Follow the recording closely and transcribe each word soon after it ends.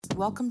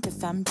Welcome to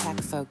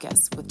FemTech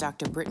Focus with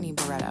Dr. Brittany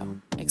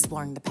Barretto,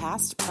 exploring the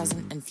past,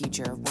 present, and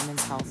future of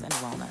women's health and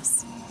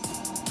wellness.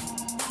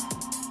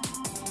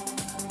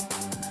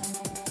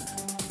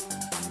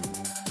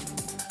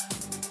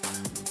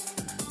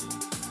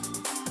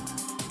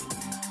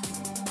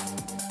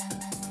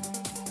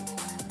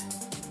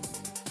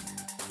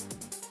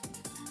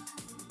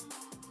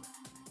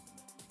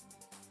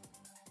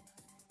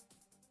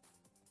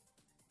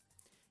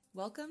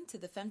 Welcome to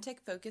the FemTech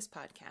Focus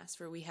podcast,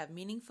 where we have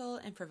meaningful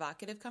and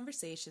provocative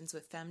conversations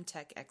with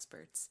FemTech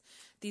experts.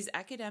 These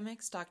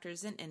academics,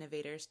 doctors, and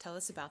innovators tell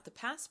us about the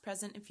past,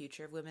 present, and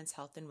future of women's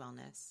health and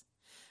wellness.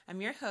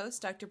 I'm your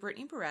host, Dr.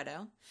 Brittany Barretto,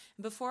 and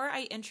before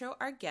I intro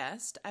our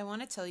guest, I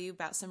want to tell you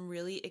about some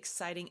really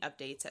exciting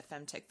updates at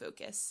FemTech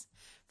Focus.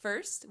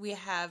 First, we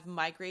have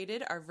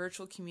migrated our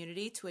virtual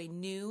community to a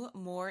new,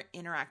 more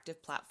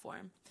interactive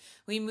platform.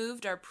 We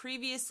moved our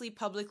previously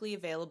publicly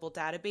available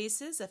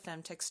databases of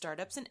FemTech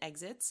startups and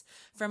exits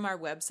from our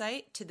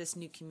website to this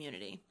new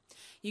community.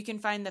 You can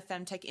find the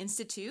FemTech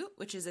Institute,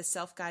 which is a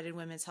self-guided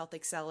women's health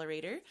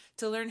accelerator,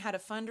 to learn how to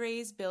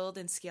fundraise, build,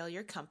 and scale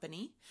your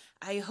company.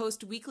 I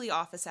host weekly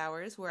office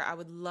hours where I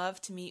would love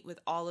to meet with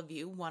all of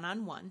you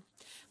one-on-one.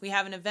 We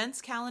have an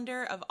events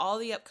calendar of all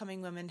the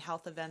upcoming women's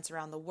health events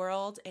around the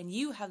world, and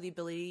you have the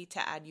ability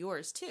to add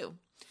yours too.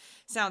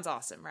 Sounds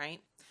awesome, right?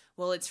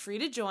 Well, it's free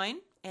to join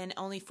and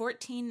only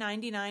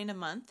 $14.99 a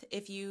month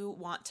if you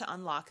want to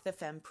unlock the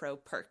FemPro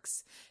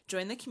perks.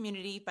 Join the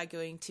community by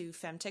going to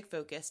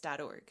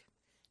femtechfocus.org.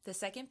 The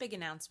second big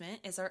announcement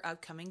is our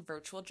upcoming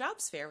virtual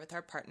jobs fair with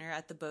our partner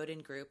at the Bowdoin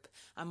Group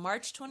on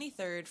March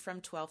 23rd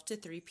from 12 to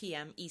 3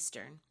 p.m.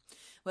 Eastern.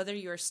 Whether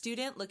you're a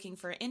student looking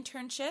for an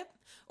internship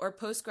or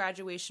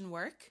post-graduation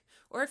work,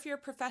 or if you're a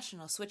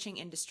professional switching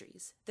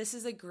industries, this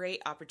is a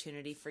great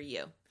opportunity for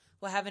you.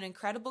 We'll have an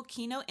incredible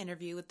keynote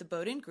interview with the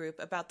Bowdoin Group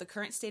about the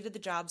current state of the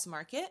jobs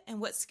market and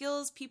what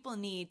skills people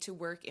need to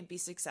work and be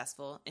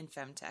successful in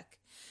FemTech.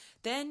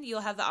 Then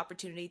you'll have the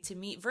opportunity to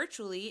meet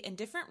virtually in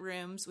different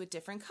rooms with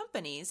different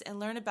companies and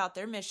learn about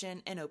their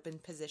mission and open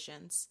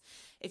positions.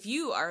 If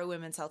you are a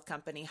women's health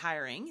company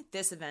hiring,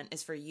 this event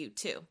is for you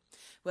too.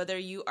 Whether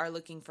you are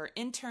looking for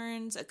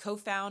interns, a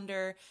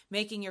co-founder,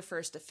 making your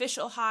first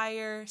official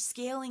hire,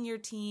 scaling your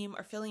team,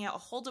 or filling out a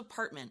whole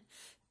department,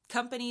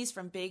 companies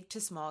from big to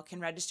small can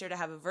register to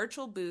have a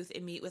virtual booth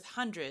and meet with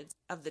hundreds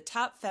of the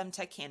top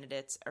FemTech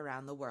candidates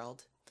around the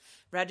world.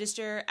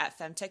 Register at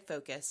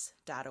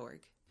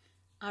femtechfocus.org.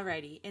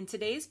 Alrighty, in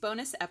today's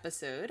bonus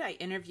episode, I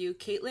interview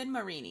Caitlin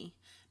Marini,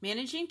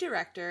 Managing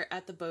Director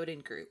at the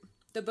Bowdoin Group.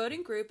 The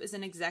Bowdoin Group is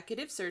an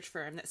executive search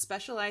firm that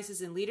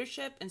specializes in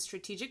leadership and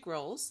strategic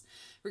roles,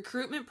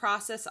 recruitment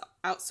process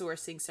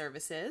outsourcing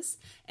services,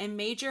 and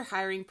major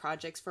hiring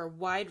projects for a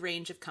wide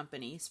range of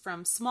companies,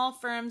 from small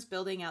firms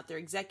building out their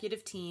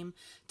executive team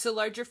to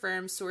larger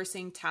firms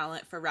sourcing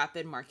talent for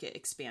rapid market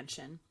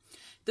expansion.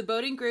 The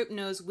Bowdoin Group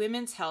knows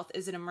women's health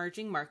is an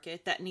emerging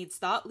market that needs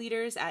thought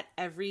leaders at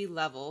every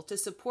level to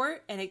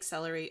support and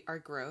accelerate our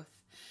growth.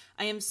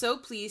 I am so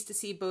pleased to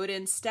see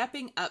Bowdoin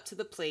stepping up to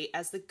the plate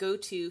as the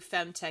go-to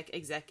FemTech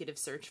executive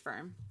search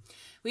firm.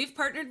 We've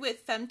partnered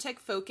with FemTech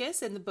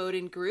Focus and the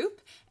Bowdoin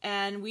Group,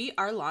 and we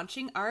are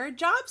launching our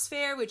jobs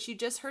fair, which you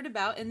just heard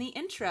about in the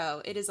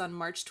intro. It is on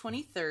March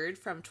 23rd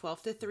from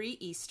 12 to 3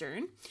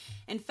 Eastern.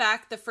 In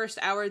fact, the first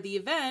hour of the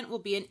event will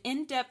be an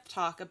in-depth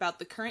talk about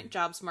the current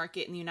jobs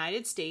market in the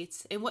United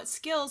States and what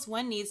skills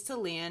one needs to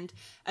land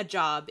a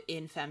job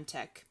in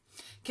FemTech.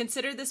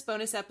 Consider this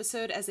bonus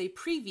episode as a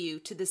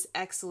preview to this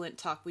excellent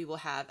talk we will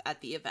have at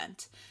the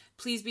event.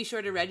 Please be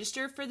sure to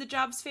register for the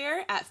jobs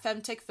fair at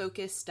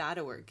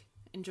femtechfocus.org.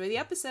 Enjoy the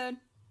episode.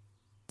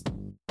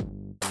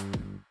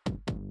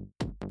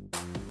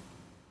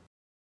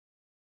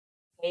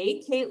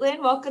 Hey,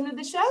 Caitlin, welcome to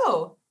the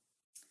show.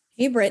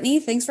 Hey, Brittany,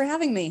 thanks for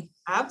having me.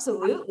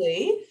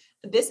 Absolutely.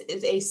 This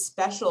is a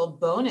special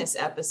bonus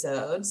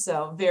episode,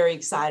 so very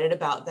excited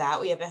about that.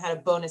 We haven't had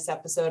a bonus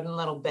episode in a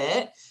little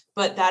bit,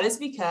 but that is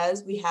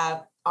because we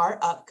have our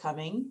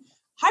upcoming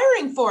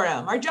hiring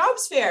forum, our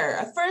jobs fair,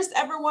 a first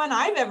ever one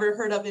I've ever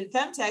heard of in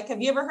FemTech.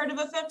 Have you ever heard of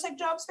a FemTech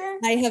jobs fair?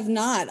 I have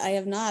not,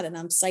 and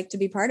I'm psyched to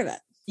be part of it.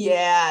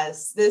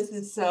 Yes, this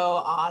is so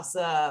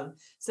awesome.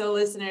 So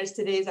listeners,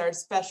 today's our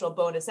special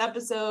bonus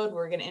episode.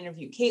 We're going to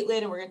interview Caitlin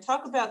and we're going to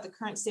talk about the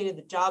current state of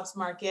the jobs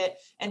market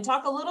and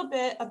talk a little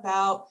bit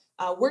about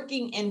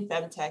working in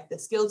FemTech, the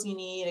skills you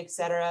need,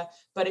 etc.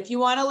 But if you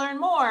want to learn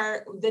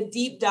more, the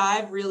deep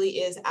dive really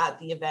is at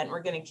the event.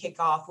 We're going to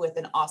kick off with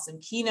an awesome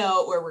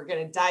keynote where we're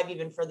going to dive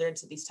even further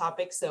into these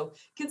topics. So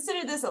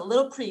consider this a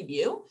little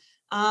preview.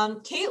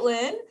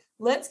 Caitlin,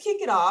 let's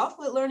kick it off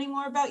with learning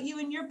more about you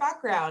and your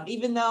background.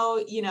 Even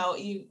though,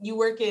 you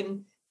work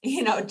in,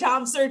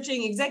 job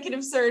searching,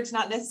 executive search,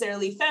 not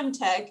necessarily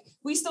FemTech,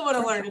 we still want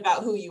to learn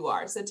about who you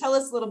are. So tell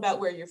us a little about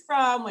where you're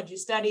from, what you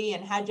study,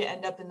 and how'd you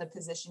end up in the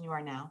position you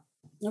are now?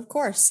 Of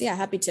course. Yeah,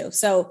 happy to.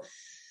 So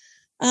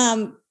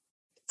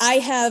I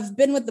have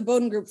been with the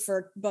Bowdoin Group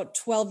for about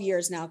 12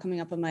 years now,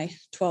 coming up on my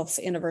 12th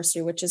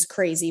anniversary, which is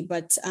crazy.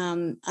 But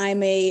I'm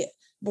a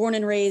born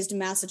and raised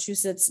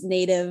Massachusetts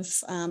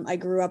native. I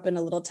grew up in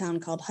a little town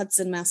called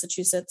Hudson,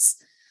 Massachusetts,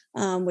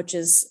 which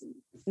is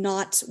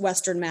not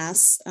Western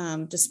Mass,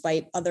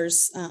 despite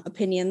others'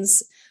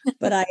 opinions.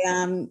 But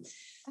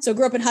so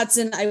grew up in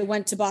Hudson. I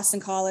went to Boston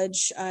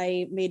College.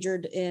 I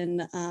majored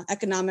in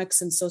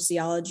economics and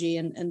sociology,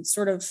 and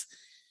sort of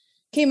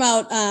came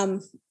out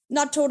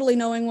not totally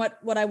knowing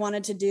what I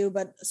wanted to do,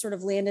 but sort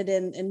of landed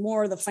in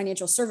more of the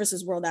financial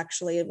services world,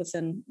 actually,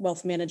 within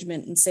wealth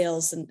management and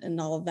sales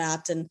and all of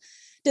that. And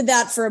did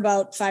that for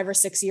about 5 or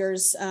 6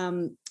 years.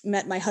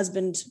 Met my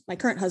husband, my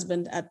current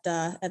husband, at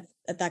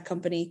that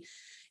company,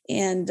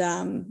 and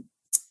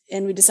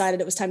we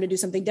decided it was time to do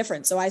something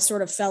different. So I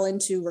sort of fell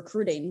into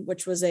recruiting,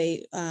 which was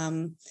a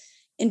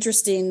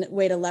interesting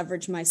way to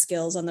leverage my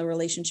skills on the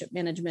relationship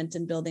management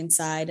and building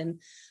side, and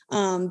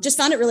just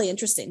found it really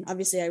interesting.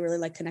 Obviously, I really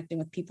like connecting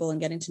with people and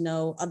getting to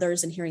know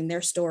others and hearing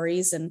their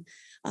stories and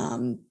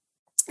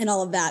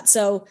all of that.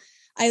 So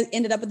I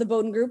ended up at the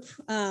Bowdoin Group,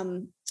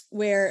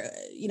 where,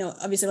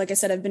 obviously, like I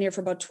said, I've been here for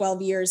about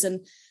 12 years,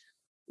 and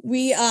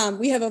we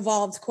have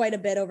evolved quite a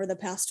bit over the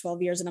past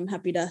 12 years. And I'm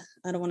happy to,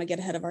 I don't want to get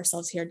ahead of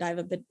ourselves here, dive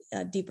a bit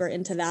deeper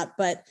into that.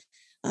 But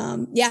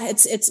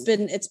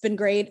it's been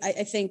great. I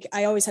think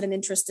I always had an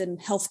interest in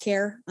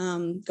healthcare,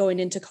 going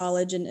into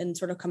college and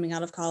sort of coming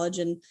out of college.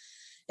 And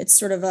it's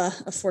sort of a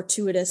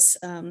fortuitous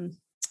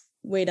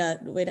way to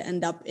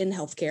end up in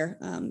healthcare,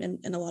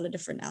 in a lot of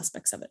different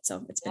aspects of it.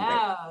 So it's been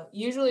great.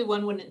 Usually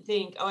one wouldn't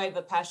think, oh, I have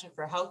a passion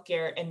for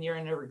healthcare, and you're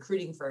in a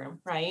recruiting firm,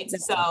 right?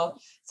 Exactly.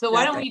 So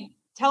why don't we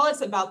tell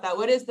us about that?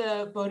 What is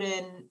the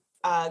Bowdoin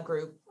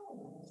Group?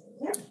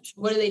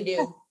 What do they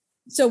do?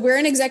 So we're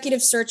an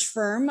executive search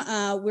firm.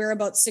 We're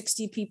about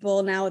 60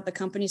 people now at the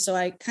company. So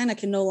I kind of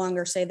can no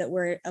longer say that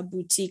we're a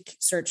boutique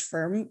search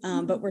firm,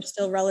 but we're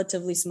still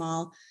relatively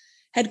small,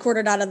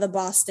 headquartered out of the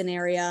Boston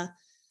area.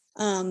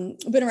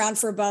 Been around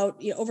for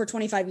about over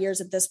 25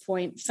 years at this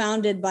point,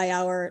 founded by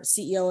our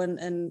CEO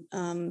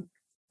and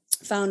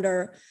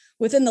founder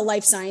within the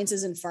life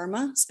sciences and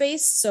pharma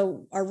space.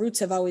 So our roots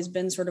have always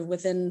been sort of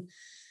within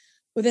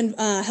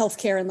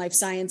healthcare and life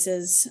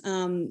sciences.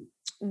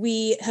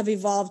 We have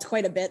evolved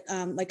quite a bit.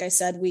 Like I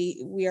said,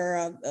 we are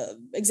a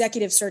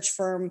executive search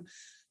firm.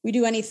 We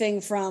do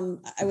anything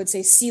from, I would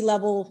say,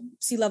 C-level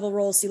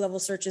roles, C-level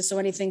searches. So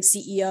anything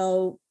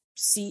CFO,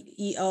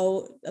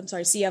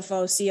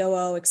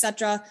 COO, et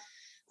cetera.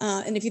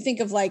 And if you think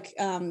of like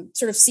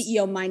sort of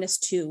CEO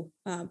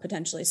 -2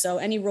 potentially. So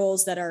any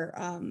roles that are,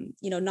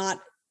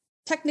 not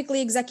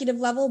technically executive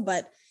level,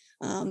 but,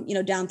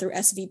 down through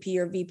SVP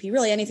or VP,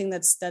 really anything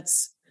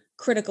that's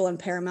critical and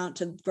paramount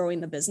to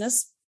growing the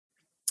business.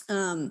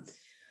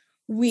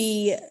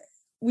 We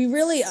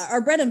really,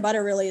 our bread and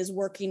butter really is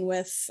working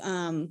with,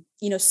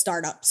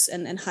 startups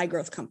and high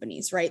growth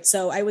companies, right?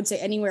 So I would say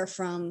anywhere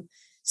from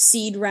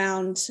seed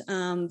round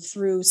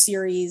through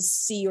series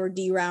C or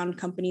D round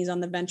companies on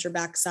the venture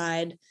back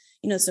side,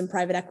 some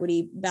private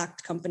equity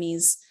backed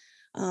companies.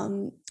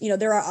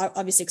 There are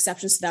obviously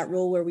exceptions to that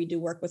rule where we do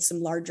work with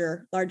some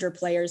larger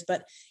players,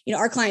 but,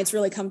 our clients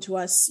really come to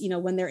us,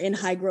 when they're in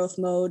high growth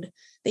mode.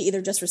 They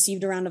either just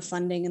received a round of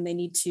funding and they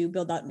need to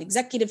build out an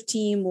executive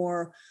team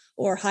or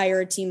hire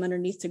a team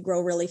underneath to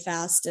grow really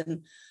fast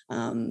and,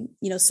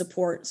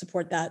 support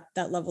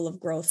that level of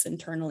growth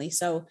internally.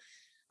 So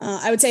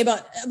I would say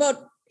about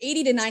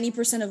 80 to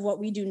 90% of what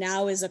we do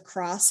now is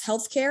across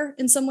healthcare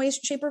in some way,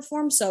 shape, or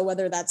form. So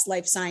whether that's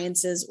life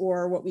sciences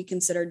or what we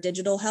consider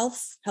digital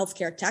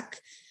healthcare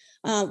tech,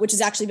 which has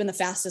actually been the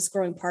fastest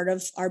growing part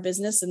of our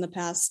business in the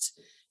past,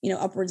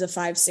 upwards of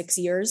 5-6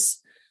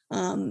 years.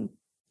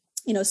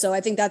 So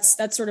I think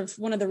that's sort of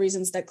one of the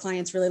reasons that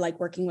clients really like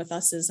working with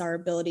us is our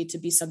ability to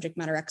be subject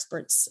matter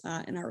experts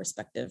in our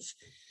respective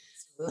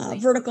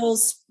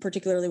verticals,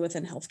 particularly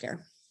within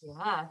healthcare.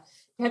 Yeah.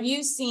 Have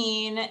you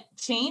seen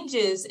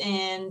changes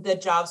in the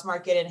jobs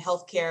market in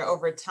healthcare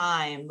over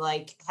time?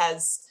 Like,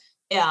 has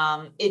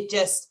it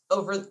just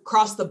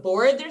across the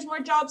board, there's more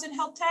jobs in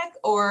health tech,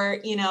 or,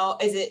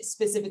 is it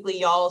specifically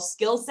y'all's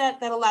skill set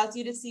that allows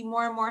you to see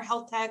more and more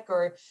health tech,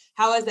 or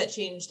how has that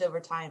changed over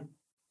time?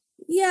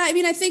 Yeah, I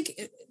mean, I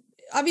think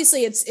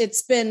obviously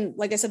it's been,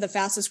 like I said, the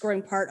fastest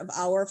growing part of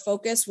our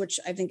focus, which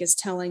I think is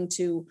telling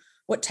to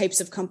what types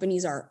of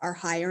companies are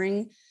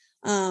hiring.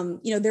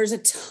 There's a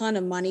ton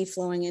of money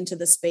flowing into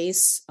the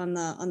space on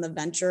the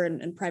venture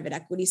and private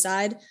equity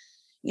side.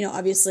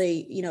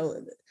 Obviously,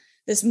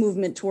 this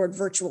movement toward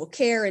virtual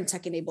care and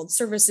tech-enabled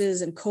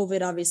services, and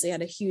COVID obviously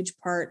had a huge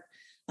part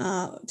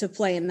to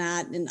play in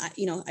that. And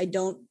I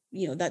don't,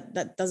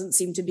 that doesn't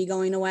seem to be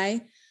going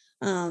away.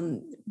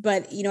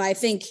 But I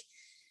think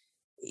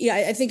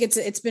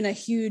it's been a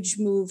huge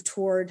move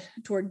toward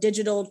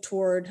digital,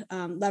 toward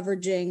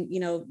leveraging,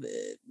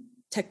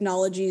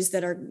 technologies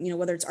that are,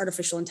 whether it's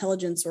artificial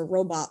intelligence or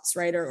robots,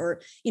 right?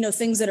 Or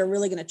things that are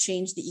really going to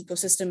change the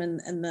ecosystem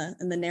and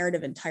the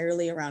narrative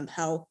entirely around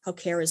how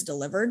care is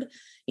delivered,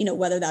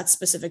 whether that's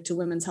specific to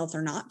women's health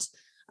or not.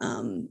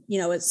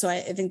 So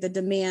I think the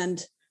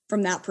demand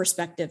from that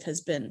perspective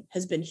has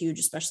been huge,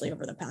 especially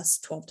over the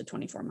past 12 to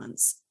 24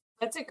 months.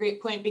 That's a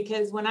great point,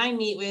 because when I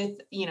meet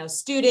with,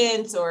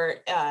 students or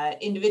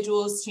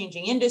individuals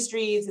changing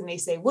industries, and they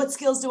say, what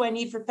skills do I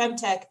need for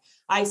FemTech?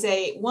 I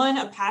say, one,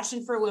 a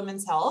passion for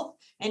women's health,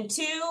 and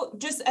two,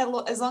 just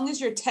as long as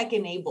you're tech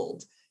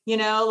enabled.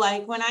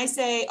 Like when I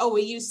say, oh,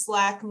 we use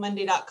Slack,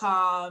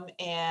 Monday.com,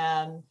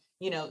 and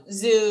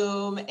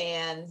Zoom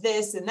and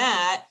this and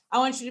that, I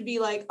want you to be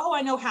like, oh,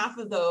 I know half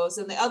of those,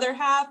 and the other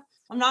half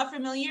I'm not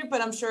familiar,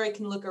 but I'm sure I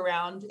can look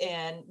around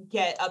and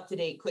get up to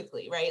date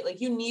quickly, right?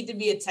 Like you need to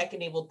be a tech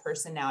enabled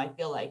person now, I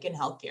feel like, in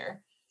healthcare.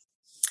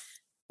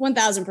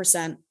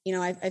 1000%.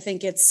 I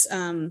think it's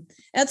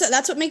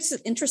that's what makes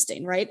it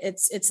interesting, right?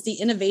 It's the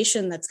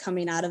innovation that's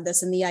coming out of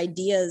this and the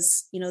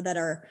ideas, that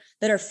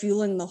are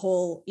fueling the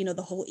whole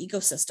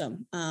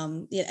ecosystem.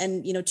 And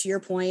to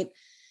your point,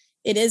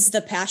 it is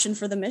the passion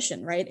for the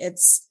mission, right?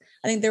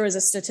 I think there was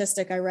a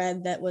statistic I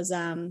read that was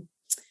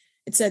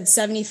it said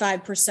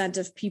 75%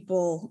 of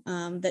people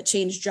that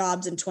changed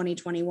jobs in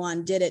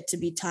 2021 did it to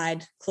be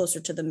tied closer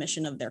to the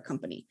mission of their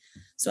company.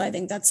 So I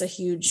think that's a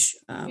huge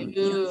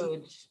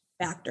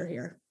factor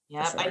here.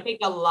 Yeah, sure. I think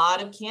a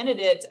lot of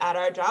candidates at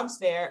our jobs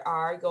fair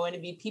are going to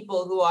be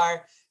people who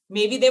are,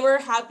 maybe they were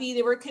happy,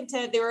 they were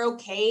content, they were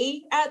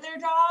okay at their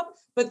job,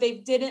 but they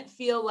didn't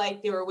feel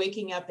like they were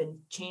waking up and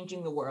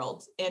changing the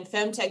world. And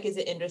FemTech is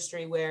an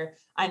industry where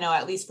I know,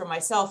 at least for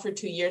myself, for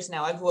 2 years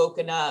now, I've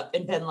woken up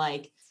and been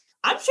like,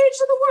 I'm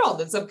changing the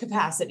world in some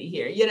capacity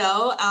here, and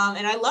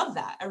I love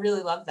that. I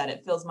really love that.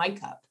 It fills my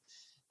cup.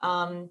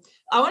 I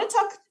want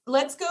to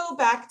let's go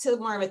back to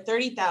more of a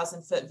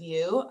 30,000 foot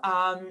view.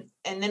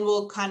 And then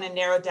we'll kind of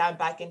narrow down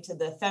back into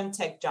the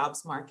FemTech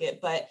jobs market.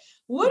 But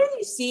what are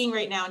you seeing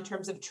right now in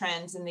terms of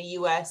trends in the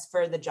US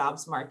for the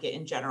jobs market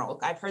in general?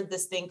 I've heard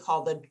this thing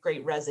called the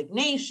Great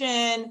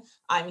Resignation.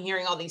 I'm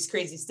hearing all these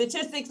crazy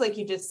statistics. Like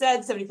you just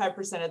said,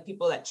 75% of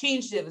people that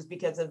changed it was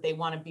because they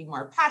want to be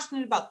more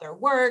passionate about their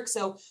work.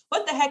 So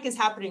what the heck is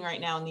happening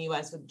right now in the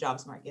US with the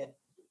jobs market?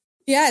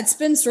 Yeah, it's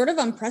been sort of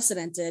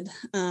unprecedented.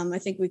 I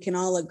think we can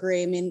all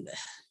agree. I mean,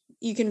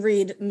 you can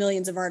read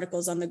millions of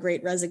articles on the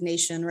Great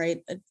Resignation,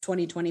 right?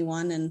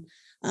 2021. And,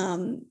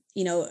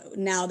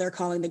 now they're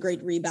calling the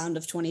Great Rebound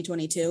of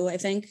 2022, I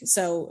think.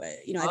 So,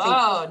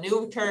 I think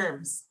new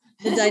terms.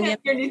 The dynamic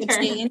will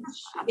change.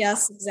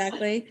 Yes,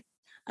 exactly.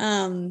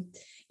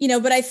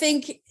 But I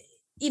think,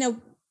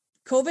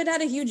 COVID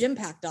had a huge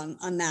impact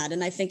on that.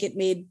 And I think it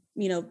made,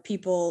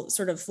 people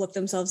sort of look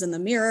themselves in the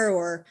mirror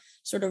or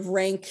sort of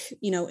rank,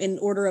 in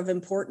order of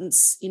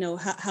importance,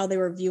 how they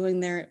were viewing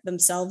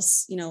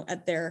themselves,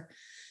 at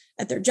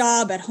their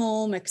job, at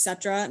home, et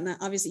cetera. And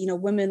obviously,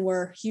 women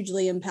were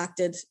hugely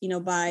impacted,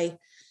 by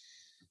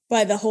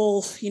the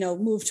whole,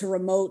 move to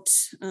remote,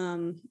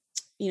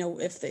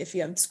 if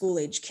you have school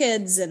age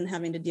kids and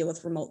having to deal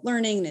with remote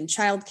learning and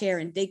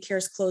childcare and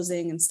daycares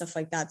closing and stuff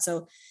like that.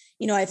 So,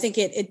 I think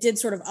it did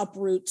sort of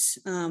uproot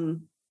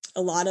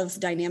a lot of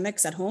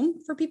dynamics at home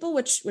for people,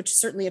 which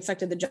certainly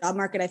affected the job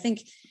market. I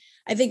think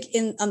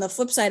on the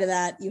flip side of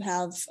that, you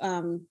have,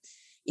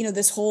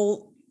 this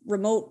whole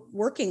remote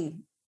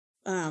working,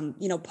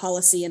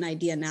 policy and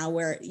idea now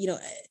where,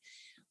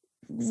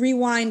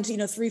 rewind,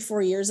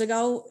 3-4 years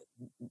ago,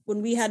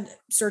 when we had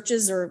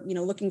searches or,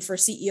 looking for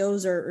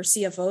CEOs or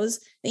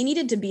CFOs, they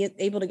needed to be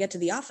able to get to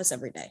the office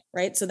every day.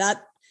 Right. So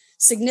that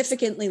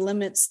significantly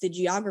limits the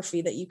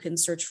geography that you can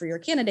search for your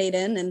candidate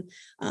in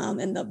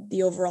and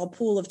the overall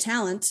pool of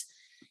talent.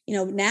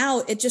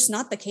 Now it's just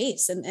not the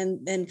case.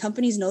 And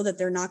companies know that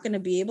they're not going to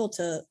be able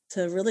to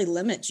really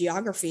limit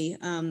geography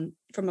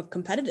from a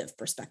competitive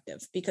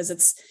perspective, because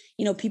it's,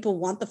 people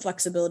want the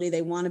flexibility.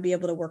 They want to be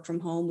able to work from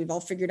home. We've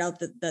all figured out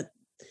that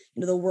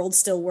the world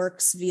still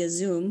works via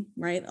Zoom,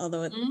 right?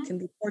 Although it can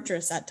be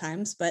torturous at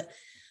times, but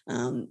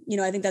I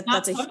think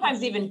that's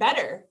sometimes even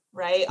better,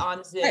 right?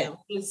 On Zoom. Right.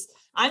 Because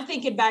I'm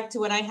thinking back to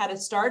when I had a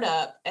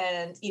startup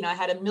and, I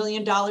had $1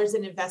 million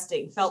in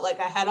investing, felt like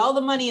I had all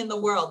the money in the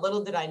world.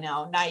 Little did I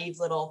know, naive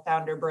little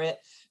founder Brit,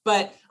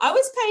 but I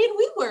was paying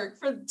WeWork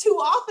for 2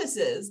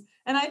 offices.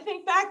 And I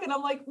think back and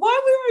I'm like, why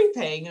were we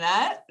paying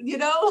that? We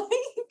could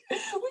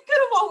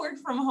have all worked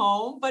from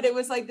home, but it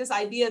was like this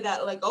idea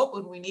that like, oh,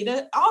 when we need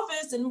an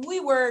office and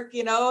WeWork,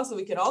 so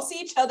we could all see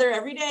each other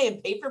every day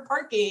and pay for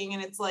parking.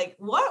 And it's like,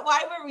 what?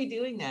 Why were we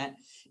doing that?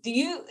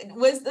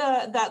 Was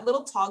that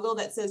little toggle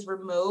that says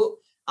remote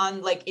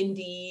on like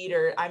Indeed,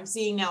 or I'm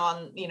seeing now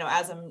on,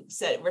 as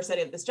we're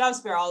setting up this jobs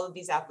fair, all of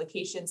these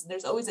applications, and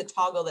there's always a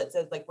toggle that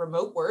says like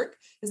remote work.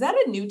 Is that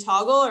a new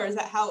toggle, or is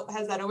that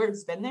has that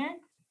always been there?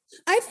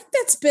 I think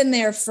that's been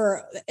there I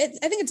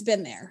think it's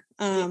been there.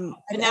 And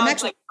now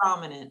it's like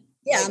prominent.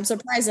 Yeah, I'm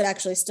surprised it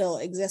actually still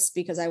exists,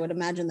 because I would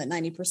imagine that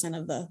 90%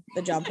 of the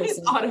job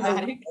postings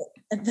automatic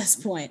at this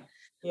point.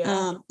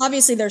 Yeah.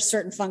 Obviously there's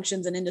certain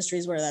functions and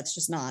industries where that's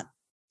just not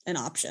an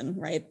option,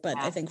 right? But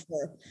I think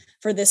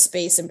for this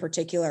space in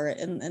particular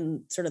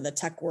and sort of the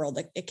tech world,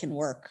 it can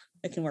work.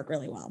 It can work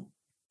really well.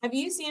 Have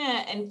you seen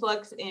an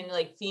influx in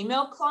like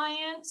female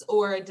clients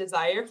or a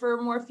desire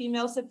for more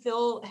females to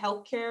fill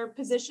healthcare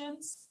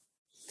positions?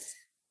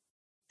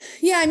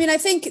 Yeah, I mean, I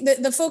think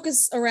the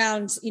focus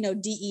around,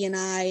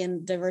 DE&I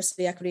and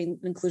diversity, equity, and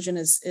inclusion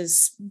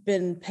is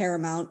been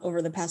paramount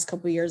over the past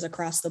couple of years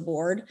across the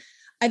board.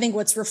 I think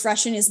what's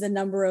refreshing is the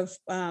number of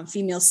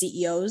female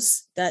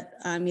CEOs that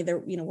either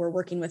we're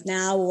working with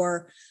now,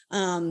 or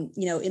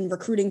in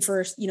recruiting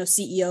for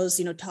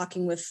CEOs,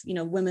 talking with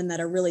women that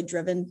are really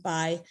driven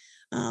by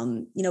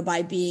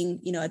by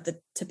being at the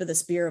tip of the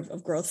spear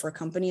of growth for a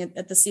company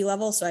at the C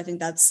level. So I think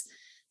that's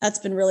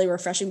been really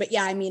refreshing. But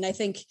yeah, I mean, I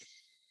think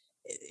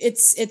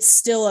it's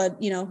still a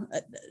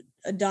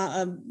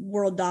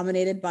world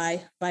dominated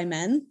by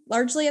men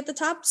largely at the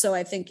top. So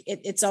I think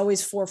it's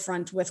always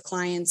forefront with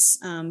clients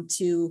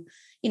to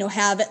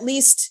have at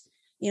least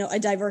a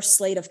diverse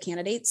slate of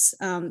candidates.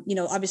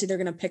 Obviously they're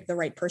going to pick the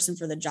right person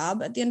for the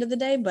job at the end of the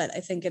day, but I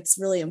think it's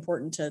really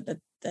important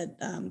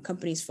that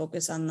companies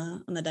focus on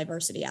the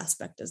diversity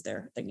aspect as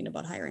they're thinking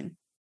about hiring.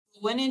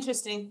 One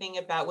interesting thing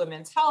about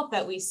women's health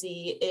that we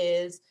see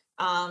is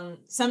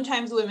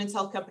sometimes women's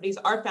health companies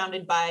are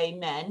founded by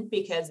men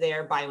because they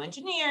are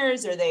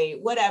bioengineers, or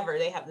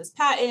they have this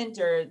patent,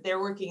 or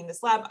they're working in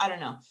this lab. I don't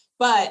know,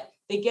 but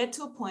they get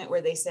to a point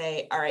where they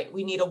say, all right,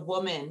 we need a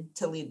woman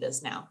to lead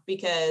this now,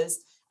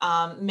 because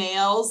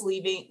males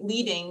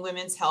leading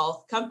women's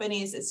health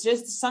companies, it's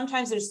just,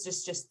 sometimes there's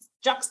just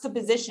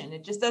juxtaposition.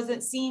 It just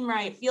doesn't seem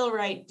right, feel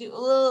right,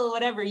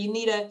 whatever. You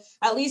need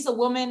at least a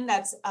woman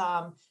that's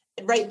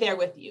right there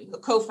with you, a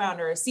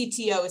co-founder, a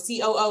CTO, a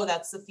COO,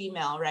 that's the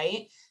female,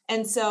 right?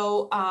 And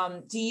so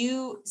do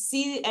you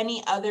see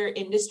any other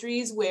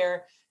industries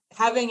where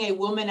having a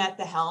woman at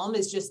the helm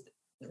is just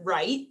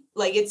right?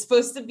 Like it's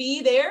supposed to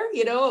be there,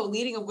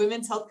 leading a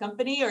women's health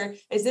company? Or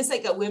is this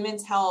like a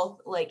women's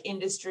health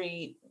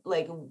industry,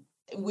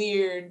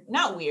 weird,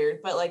 not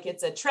weird, but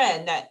it's a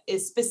trend that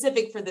is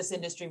specific for this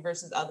industry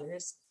versus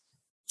others?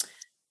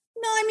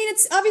 No, I mean,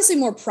 it's obviously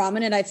more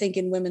prominent, I think,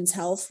 in women's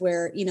health,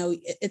 where,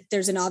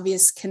 there's an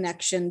obvious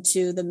connection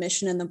to the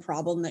mission and the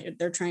problem that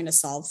they're trying to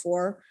solve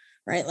for,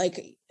 right?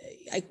 Like,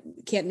 I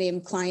can't name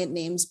client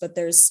names, but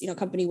there's, a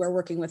company we're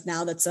working with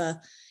now that's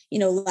a,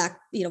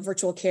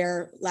 virtual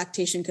care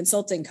lactation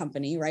consulting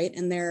company, right?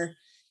 And they're,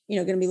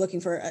 going to be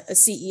looking for a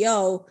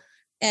CEO.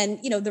 And,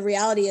 the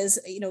reality is,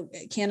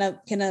 can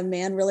a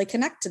man really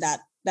connect to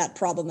that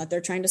problem that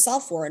they're trying to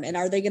solve for? And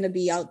are they going to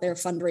be out there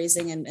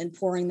fundraising and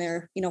pouring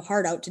their,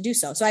 heart out to do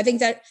so? So I think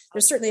that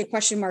there's certainly a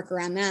question mark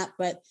around that.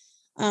 But,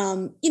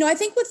 I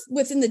think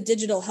within the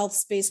digital health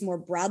space more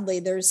broadly,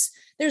 there's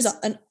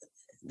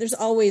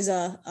always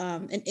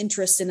an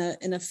interest in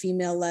a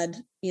female-led,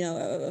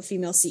 a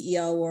female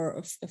CEO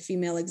or a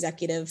female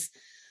executive.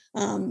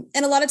 And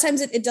a lot of times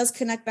it does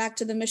connect back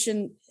to the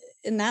mission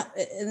in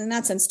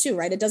that sense too,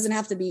 right? It doesn't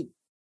have to be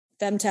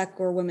FemTech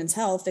or women's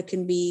health. It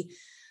can be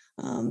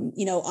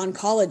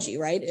oncology,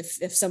 right?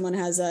 If someone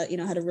has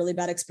had a really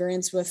bad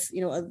experience with,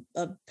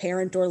 a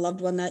parent or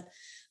loved one that,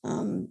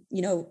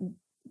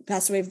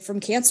 passed away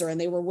from cancer,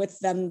 and they were with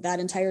them that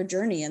entire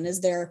journey. And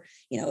is there,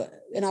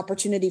 an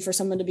opportunity for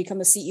someone to become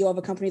a CEO of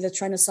a company that's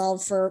trying to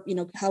solve for,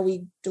 how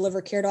we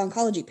deliver care to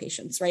oncology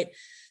patients, right?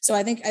 So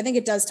I think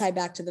it does tie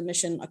back to the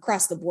mission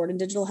across the board in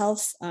digital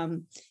health,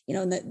 and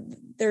that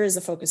there is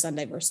a focus on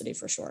diversity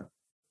for sure.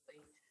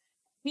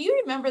 Do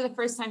you remember the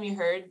first time you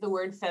heard the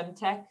word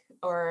FemTech,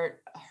 or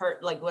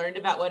learned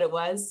about what it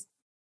was?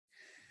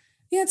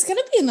 Yeah, it's going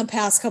to be in the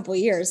past couple of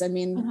years. I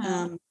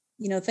mean,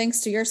 thanks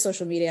to your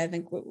social media, I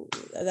think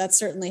that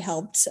certainly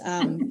helped.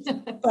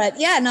 But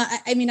yeah, no,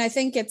 I mean, I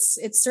think it's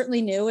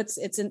certainly new.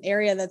 It's an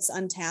area that's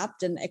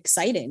untapped and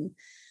exciting.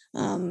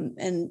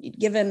 And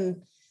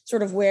given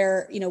sort of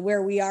where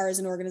we are as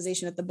an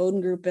organization at the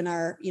Bowdoin Group and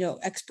our,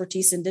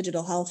 expertise in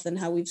digital health and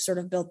how we've sort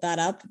of built that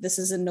up, this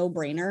is a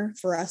no-brainer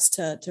for us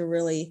to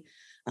really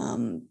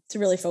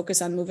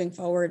focus on moving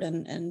forward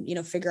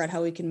and figure out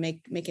how we can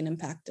make an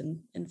impact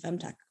in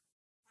FemTech.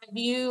 Have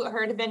you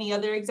heard of any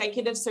other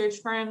executive search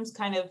firms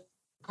kind of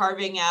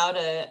carving out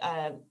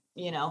a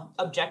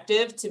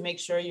objective to make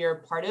sure you're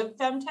part of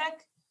FemTech?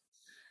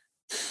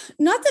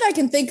 Not that I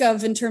can think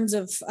of in terms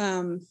of,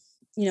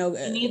 Me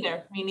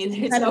neither.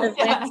 So,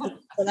 yeah.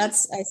 So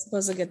that's, I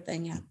suppose, a good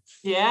thing. Yeah.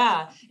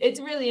 Yeah. It's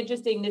really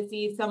interesting to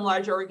see some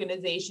larger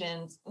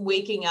organizations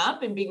waking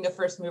up and being the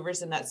first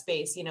movers in that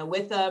space.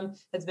 With them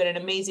has been an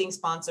amazing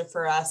sponsor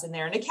for us, and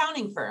they're an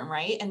accounting firm,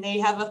 right? And they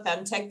have a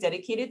FemTech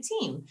dedicated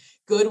team.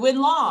 Goodwin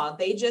Law,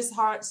 they just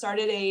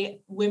started a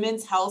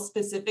women's health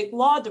specific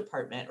law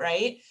department,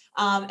 right?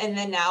 And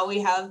then now we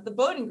have the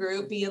Bowdoin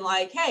Group being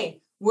like,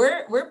 hey,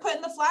 we're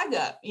putting the flag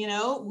up.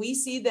 We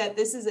see that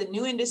this is a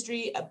new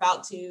industry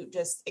about to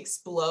just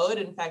explode.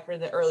 In fact, we're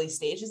in the early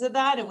stages of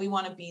that, and we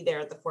want to be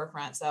there at the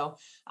forefront. So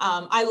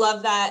I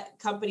love that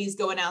companies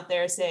going out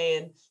there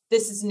saying,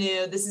 this is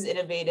new, this is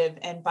innovative.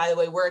 And by the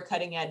way, we're a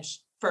cutting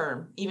edge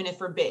firm, even if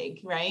we're big,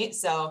 right?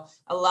 So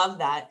I love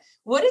that.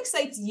 What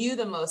excites you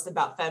the most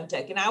about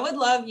FemTech? And I would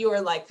love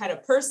your kind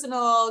of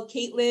personal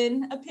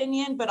Caitlin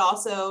opinion, but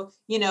also,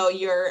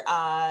 your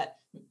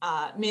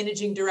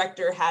managing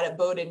director hat at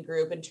Bowdoin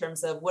Group in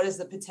terms of what is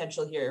the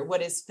potential here?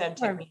 What is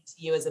FemTech mean to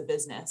you as a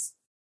business?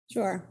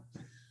 Sure.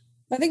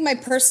 I think my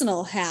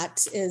personal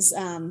hat is,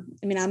 I'm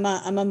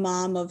a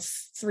mom of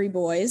 3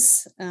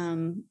 boys,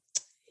 and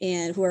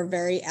who are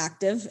very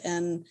active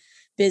and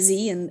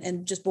busy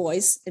and just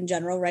boys in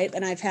general. Right.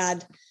 And I've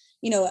had,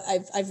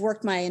 I've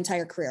worked my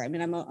entire career. I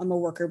mean, I'm a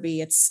worker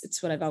bee.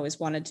 It's what I've always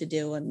wanted to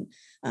do. And,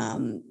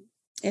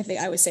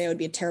 I would say I would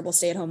be a terrible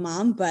stay-at-home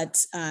mom,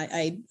 but,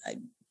 I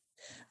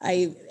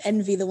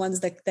envy the ones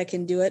that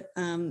can do it,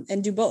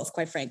 and do both,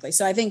 quite frankly.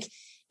 So I think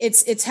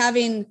it's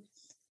having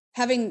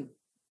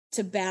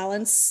to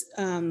balance,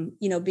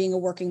 being a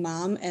working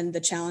mom and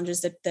the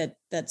challenges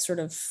that sort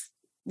of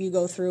you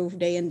go through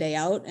day in, day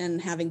out, and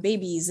having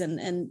babies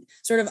and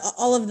sort of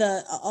all of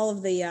the,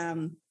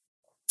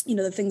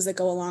 the things that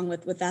go along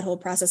with that whole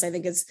process. I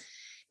think is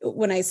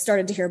when I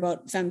started to hear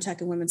about FemTech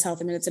and women's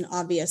health. I mean, it's an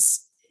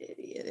obvious,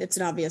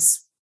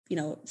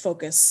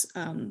 focus,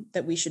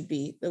 that we should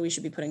be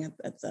putting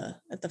at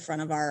the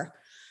front of our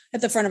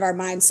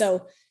mind.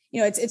 So,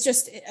 it's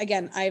just,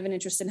 again, I have an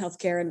interest in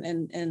healthcare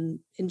and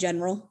in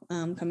general,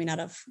 coming out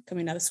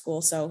of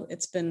school. So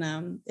it's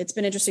been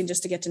interesting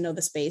just to get to know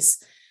the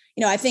space.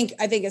 I think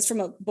it's from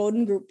a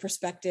Bowdoin Group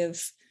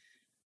perspective.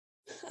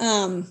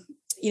 I'm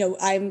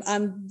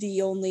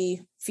the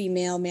only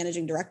female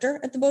managing director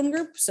at the Bowdoin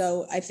Group.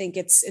 So I think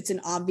it's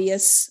an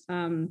obvious,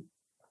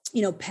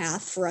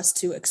 path for us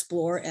to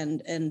explore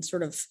and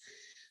sort of,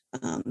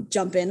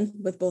 jump in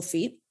with both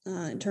feet,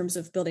 in terms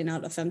of building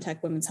out a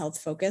FemTech women's health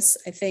focus.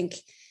 I think,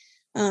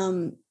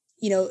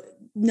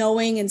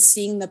 knowing and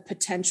seeing the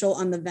potential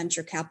on the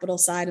venture capital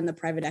side and the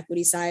private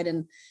equity side,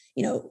 and,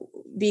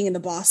 being in the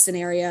Boston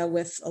area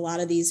with a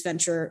lot of these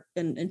venture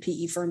and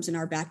PE firms in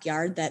our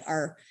backyard that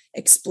are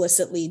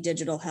explicitly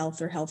digital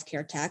health or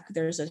healthcare tech,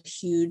 there's a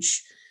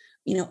huge,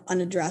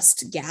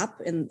 unaddressed gap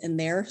in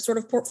their sort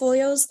of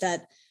portfolios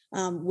that,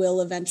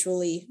 will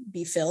eventually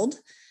be filled.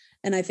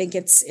 And I think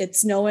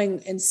it's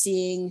knowing and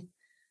seeing,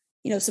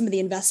 some of the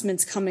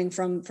investments coming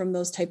from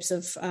those types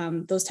of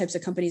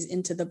companies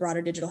into the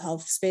broader digital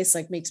health space,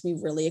 like, makes me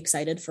really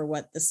excited for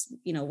what this,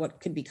 what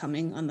could be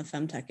coming on the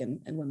FemTech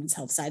and women's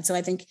health side. So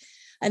I think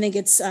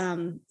it's,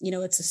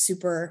 it's a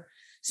super,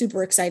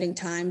 super exciting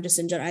time just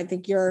in general. I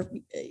think your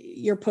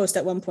post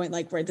at one point,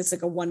 like, right, this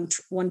is like a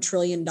 $1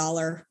 trillion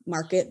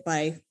market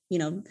by,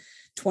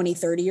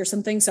 2030 or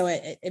something. So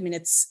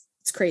it's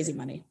crazy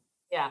money.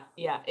 Yeah.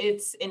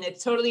 It's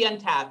totally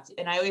untapped.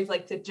 And I always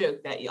like to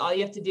joke that all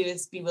you have to do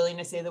is be willing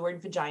to say the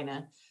word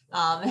vagina.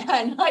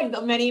 And like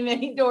the many,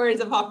 many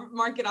doors of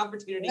market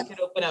opportunity could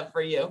open up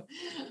for you.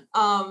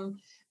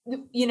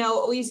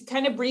 We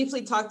kind of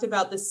briefly talked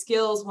about the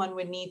skills one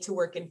would need to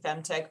work in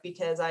FemTech,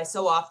 because I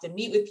so often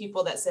meet with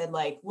people that said,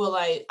 like, well,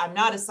 I'm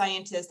not a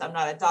scientist. I'm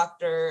not a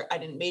doctor. I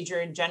didn't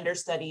major in gender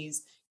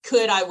studies.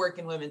 Could I work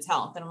in women's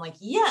health? And I'm like,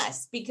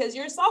 yes, because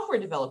you're a software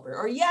developer,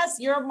 or yes,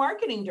 you're a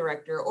marketing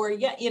director, or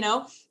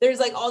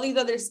there's like all these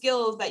other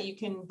skills that you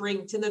can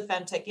bring to the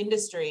FemTech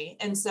industry.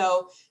 And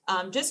so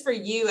just for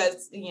you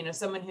as,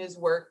 someone who's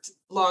worked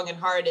long and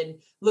hard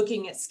and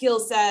looking at skill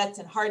sets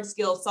and hard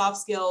skills, soft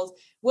skills,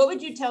 what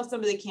would you tell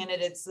some of the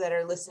candidates that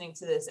are listening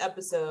to this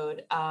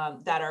episode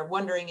that are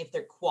wondering if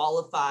they're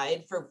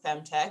qualified for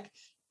FemTech?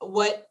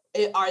 What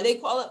are they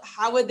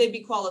how would they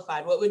be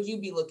qualified? What would you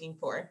be looking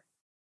for?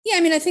 Yeah,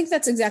 I think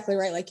that's exactly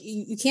right. Like,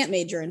 you can't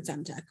major in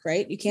FemTech,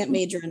 right? You can't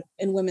major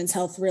in women's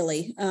health,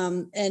 really.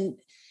 And,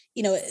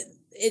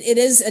 it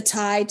is a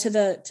tie to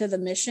the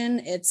mission.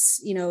 It's,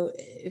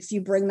 if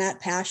you bring that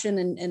passion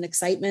and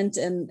excitement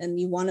and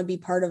you want to be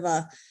part of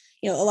a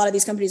lot of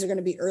these companies are going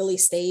to be early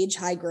stage,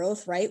 high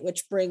growth, right?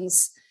 Which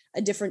brings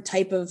a different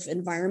type of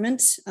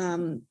environment,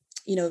 to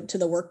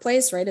the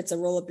workplace, right? It's a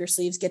roll up your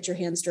sleeves, get your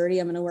hands dirty.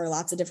 I'm going to wear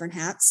lots of different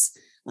hats,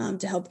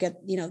 to help get,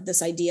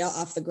 this idea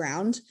off the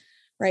ground.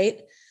 Right.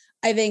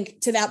 I think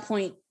to that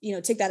point,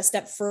 take that a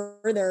step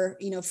further,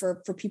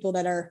 for people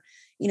that are,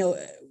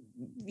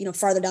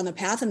 farther down the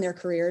path in their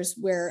careers,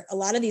 where a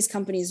lot of these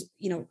companies,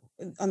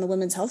 on the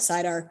women's health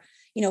side are,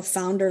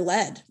 founder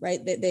led, right?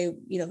 They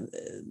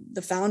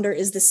the founder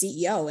is the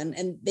CEO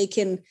and they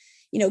can,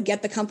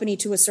 get the company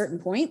to a certain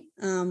point,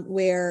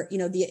 where,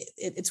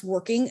 it's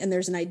working and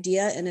there's an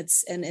idea and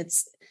it's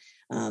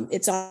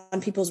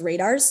on people's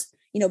radars,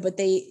 but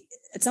they,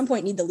 at some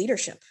point, need the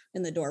leadership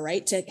in the door,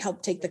 right, to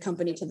help take the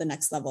company to the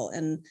next level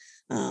and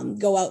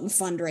go out and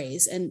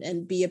fundraise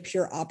and be a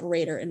pure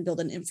operator and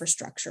build an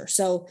infrastructure.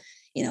 So,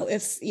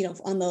 if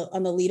on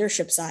the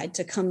leadership side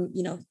to come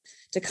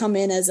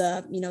in as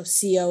a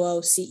COO,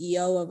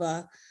 CEO of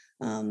a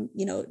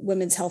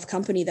women's health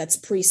company that's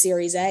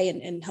pre-Series A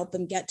and help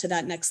them get to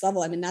that next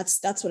level.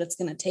 That's what it's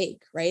going to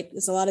take, right?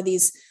 Because a lot of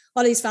these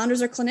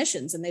founders are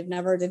clinicians and they've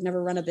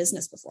never run a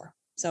business before.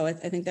 So I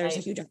think there's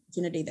a huge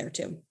opportunity there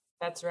too.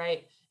 That's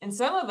right. And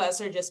some of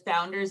us are just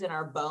founders in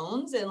our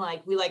bones and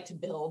like, we like to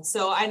build.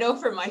 So I know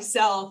for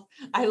myself,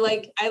 I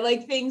like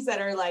things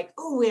that are like,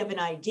 oh, we have an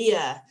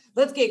idea.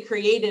 Let's get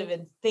creative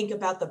and think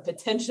about the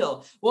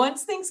potential.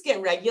 Once things get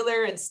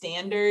regular and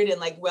standard and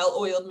like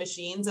well-oiled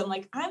machines, I'm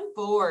like, I'm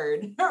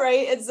bored.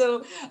 Right. And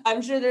so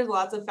I'm sure there's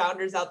lots of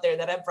founders out there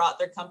that have brought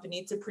their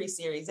company to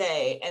pre-series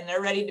A and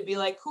they're ready to be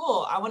like,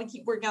 cool, I want to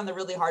keep working on the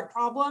really hard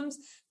problems,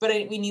 but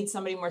we need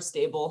somebody more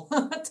stable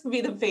to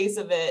be the face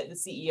of it, the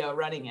CEO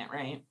running it.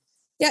 Right.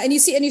 Yeah. And you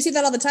see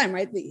that all the time,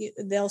 right?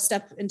 They'll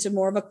step into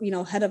more of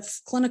a, head of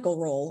clinical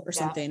role or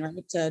something,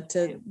 right?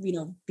 To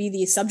be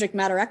the subject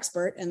matter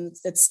expert, and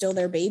it's still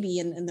their baby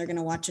and they're going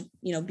to watch it,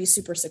 be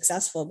super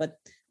successful, but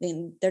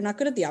they're not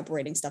good at the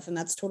operating stuff. And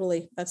that's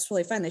totally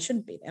fine. They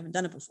shouldn't be, they haven't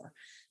done it before.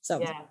 So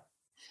yeah.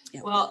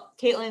 Well,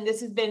 Caitlin,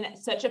 this has been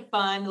such a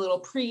fun little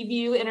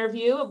preview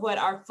interview of what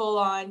our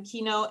full-on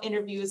keynote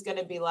interview is going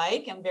to be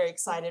like. I'm very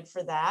excited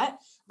for that.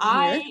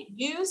 I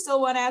do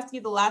still want to ask you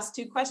the last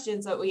two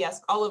questions that we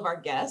ask all of our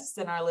guests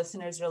and our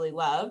listeners really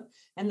love.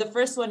 And the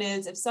first one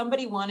is, if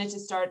somebody wanted to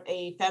start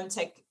a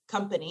FemTech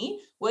company,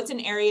 what's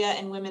an area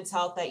in women's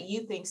health that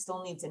you think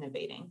still needs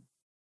innovating?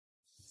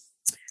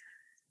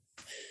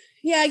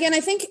 Yeah, again,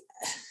 I think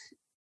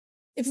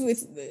if we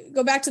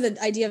go back to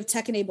the idea of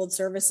tech-enabled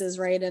services,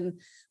 right? And,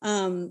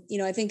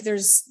 I think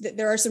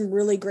there are some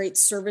really great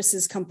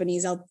services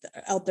companies out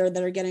there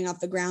that are getting off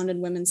the ground in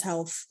women's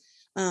health,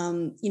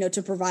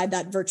 to provide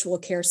that virtual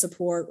care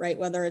support, right?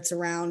 Whether it's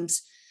around,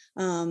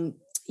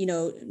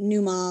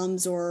 new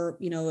moms or,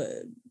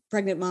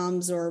 pregnant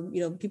moms or,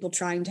 people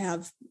trying to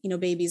have,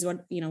 babies,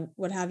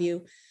 what have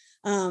you,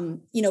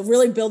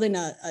 really building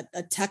a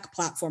tech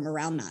platform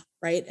around that,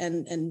 right?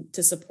 And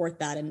to support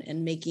that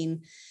and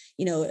making,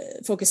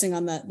 focusing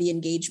on the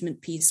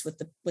engagement piece with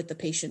the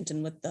patient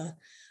and with the,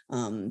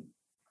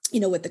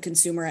 with the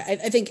consumer.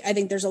 I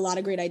think there's a lot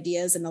of great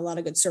ideas and a lot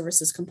of good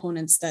services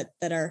components that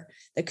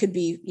could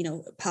be,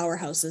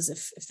 powerhouses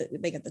if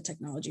they get the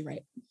technology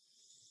right.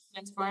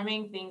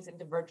 Transforming things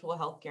into virtual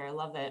healthcare. I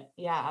love it.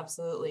 Yeah,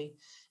 absolutely.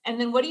 And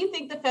then what do you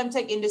think the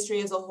FemTech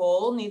industry as a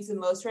whole needs the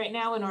most right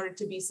now in order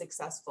to be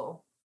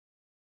successful?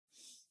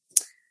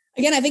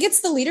 Again, I think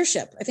it's the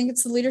leadership.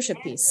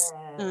 Piece.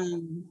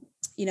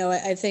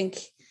 I think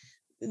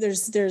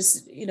there's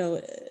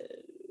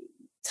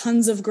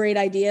tons of great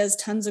ideas,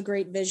 tons of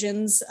great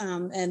visions,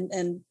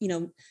 and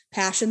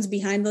passions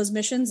behind those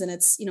missions. And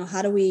it's,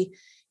 how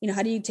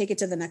do you take it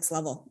to the next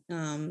level?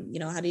 How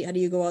do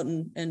you go out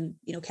and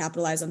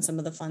capitalize on some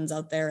of the funds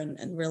out there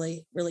and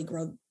really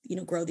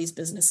grow these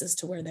businesses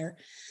to where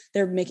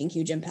they're making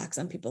huge impacts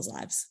on people's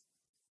lives.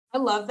 I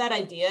love that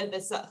idea,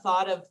 this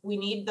thought of we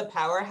need the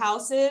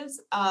powerhouses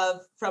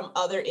from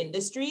other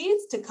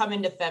industries to come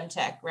into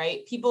FemTech,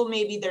 right? People,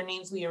 maybe their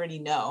names we already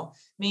know,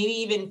 maybe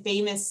even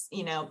famous,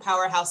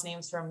 powerhouse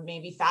names from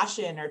maybe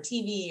fashion or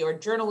TV or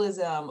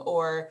journalism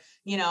or,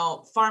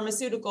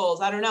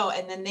 pharmaceuticals, I don't know.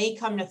 And then they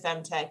come to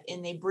FemTech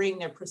and they bring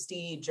their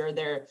prestige or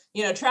their,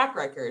 track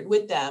record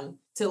with them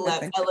to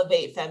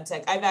elevate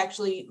FemTech. I've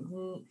actually...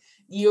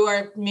 You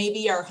are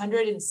maybe our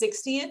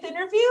 160th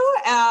interview,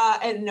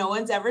 and no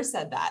one's ever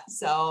said that.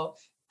 So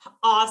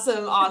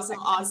awesome.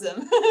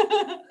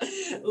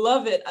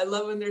 Love it. I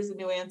love when there's a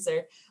new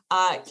answer.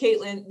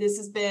 Caitlin, this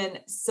has been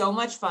so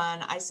much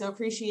fun. I so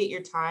appreciate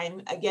your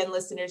time. Again,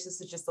 listeners,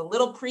 this is just a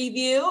little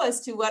preview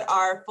as to what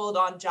our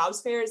full-on jobs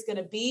fair is going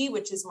to be,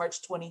 which is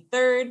March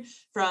 23rd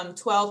from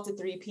 12 to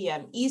 3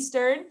 p.m.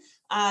 Eastern.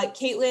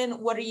 Caitlin,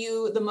 what are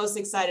you the most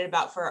excited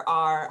about for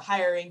our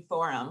hiring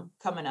forum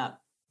coming up?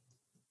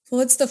 Well,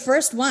 it's the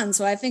first one,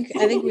 so I think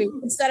we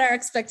set our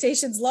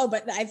expectations low,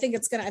 but I think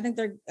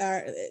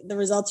the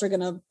results are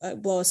gonna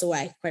blow us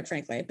away, quite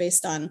frankly,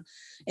 based on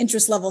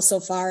interest levels so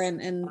far.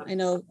 And I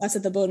know us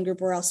at the Bowdoin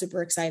Group, we're all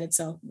super excited,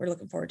 so we're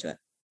looking forward to it.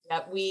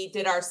 Yep, we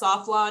did our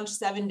soft launch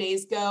 7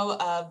 days ago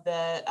of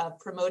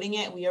promoting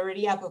it. We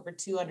already have over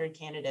 200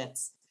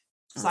 candidates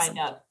signed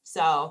up,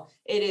 so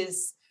it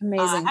is.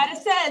 Amazing. I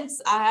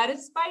had a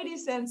spidey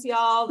sense,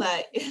 y'all,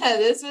 that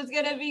this was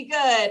going to be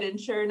good. And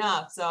sure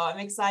enough, so I'm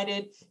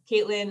excited.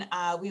 Caitlin,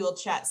 we will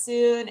chat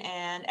soon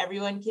and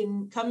everyone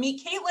can come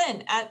meet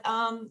Caitlin at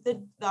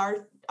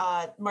our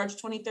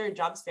March 23rd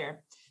jobs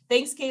fair.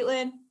 Thanks,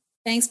 Caitlin.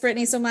 Thanks,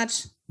 Brittany, so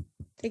much.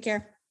 Take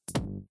care.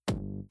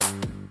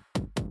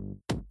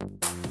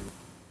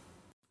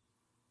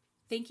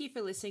 Thank you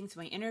for listening to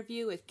my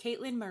interview with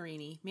Caitlin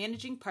Marini,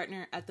 Managing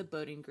Partner at the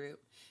Bowdoin Group.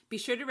 Be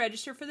sure to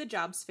register for the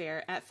jobs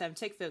fair at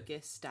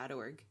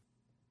femtechfocus.org.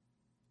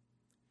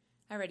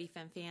 Alrighty,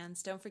 Fem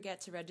fans, don't forget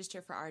to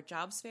register for our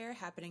jobs fair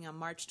happening on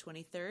March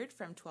 23rd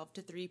from 12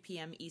 to 3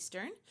 p.m.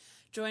 Eastern.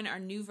 Join our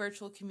new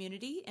virtual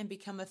community and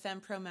become a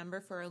FemPro member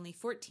for only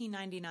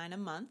 $14.99 a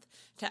month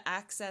to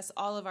access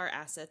all of our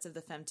assets of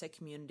the FemTech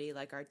community,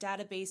 like our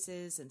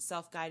databases and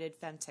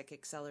self-guided FemTech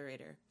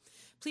accelerator.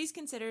 Please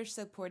consider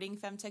supporting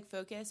FemTech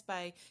Focus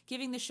by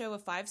giving the show a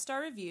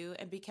 5-star review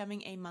and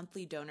becoming a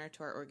monthly donor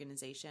to our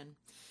organization.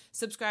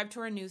 Subscribe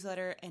to our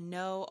newsletter and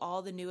know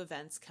all the new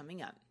events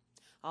coming up.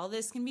 All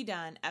this can be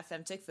done at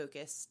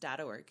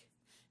femtechfocus.org.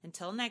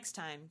 Until next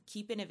time,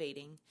 keep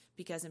innovating,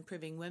 because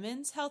improving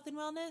women's health and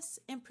wellness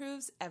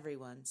improves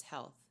everyone's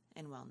health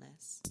and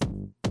wellness.